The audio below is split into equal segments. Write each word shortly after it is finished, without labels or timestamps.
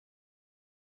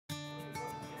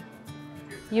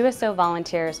USO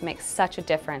volunteers make such a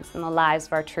difference in the lives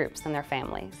of our troops and their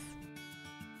families.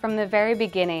 From the very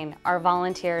beginning, our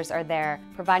volunteers are there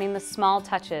providing the small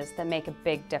touches that make a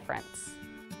big difference.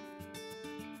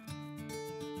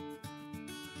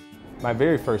 My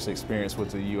very first experience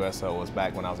with the USO was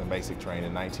back when I was in basic training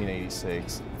in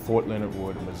 1986, Fort Leonard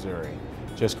Wood, Missouri.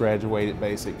 Just graduated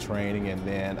basic training, and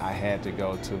then I had to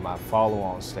go to my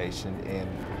follow-on station in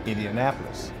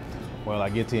Indianapolis. Well, I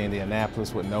get to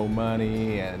Indianapolis with no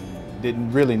money and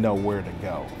didn't really know where to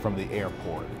go from the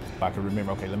airport. I could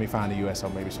remember, okay, let me find the USO,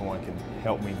 maybe someone can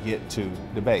help me get to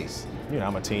the base. You know,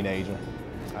 I'm a teenager,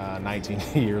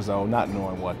 19 years old, not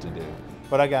knowing what to do.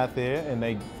 But I got there and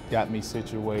they got me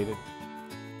situated.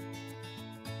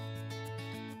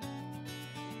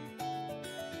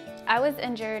 I was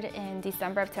injured in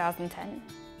December of 2010.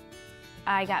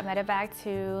 I got medevac to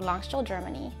Landstuhl,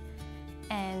 Germany,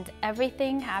 and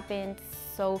everything happened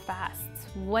so fast.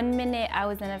 1 minute I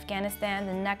was in Afghanistan,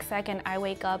 the next second I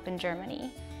wake up in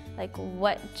Germany. Like,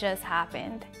 what just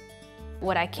happened?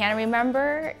 What I can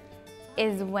remember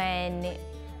is when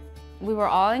we were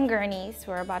all in gurneys,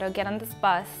 we were about to get on this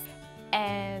bus,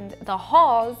 and the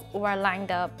halls were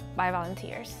lined up by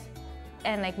volunteers,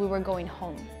 and like we were going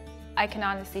home. I can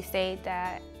honestly say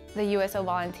that the USO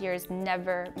volunteers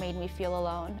never made me feel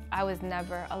alone. I was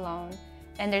never alone.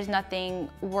 And there's nothing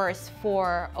worse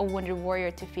for a wounded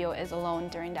warrior to feel is alone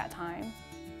during that time.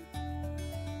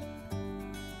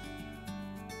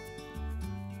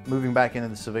 Moving back into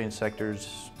the civilian sector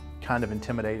is kind of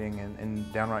intimidating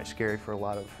and downright scary for a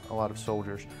lot of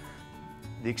soldiers.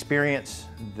 The experience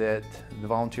that the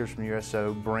volunteers from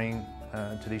USO bring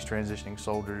to these transitioning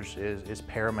soldiers is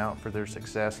paramount for their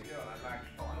success.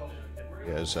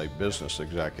 As a business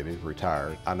executive,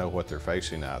 retired, I know what they're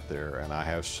facing out there, and I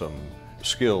have some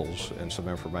skills and some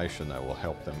information that will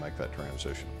help them make that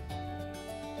transition.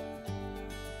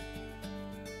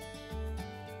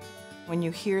 When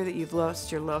you hear that you've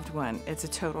lost your loved one, it's a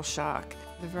total shock.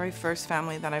 The very first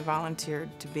family that I volunteered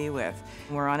to be with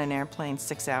were on an airplane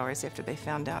 6 hours after they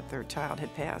found out their child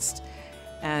had passed.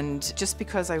 And just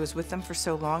because I was with them for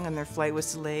so long and their flight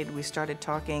was delayed, we started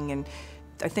talking, and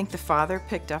I think the father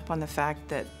picked up on the fact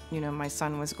that, you know, my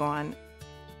son was gone.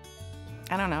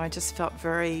 I don't know, I just felt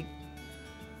very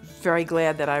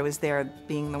glad that I was there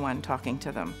being the one talking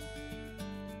to them.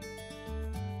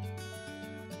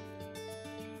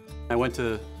 I went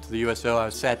to the USO, I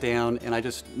sat down and I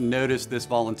just noticed this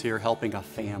volunteer helping a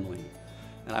family.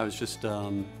 And I was just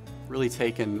really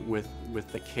taken with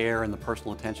the care and the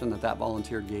personal attention that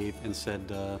volunteer gave, and said,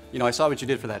 you know, I saw what you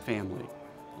did for that family.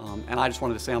 And I just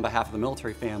wanted to say on behalf of the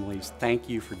military families, thank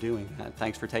you for doing that.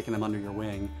 Thanks for taking them under your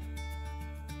wing.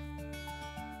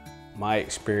 My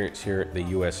experience here at the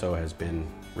USO has been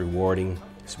rewarding,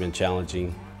 it's been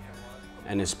challenging,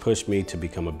 and it's pushed me to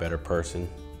become a better person.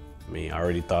 I mean, I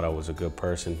already thought I was a good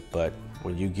person, but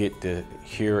when you get to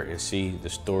hear and see the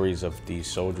stories of these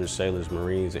soldiers, sailors,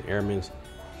 Marines, and airmen,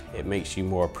 it makes you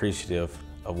more appreciative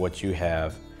of what you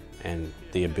have and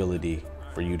the ability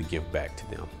for you to give back to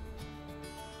them.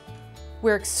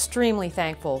 We're extremely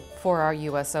thankful for our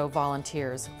USO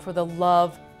volunteers, for the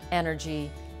love,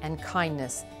 energy, and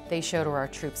kindness they show to our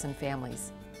troops and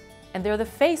families. And they're the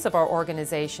face of our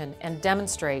organization and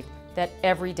demonstrate that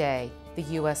every day the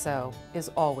USO is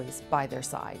always by their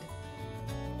side.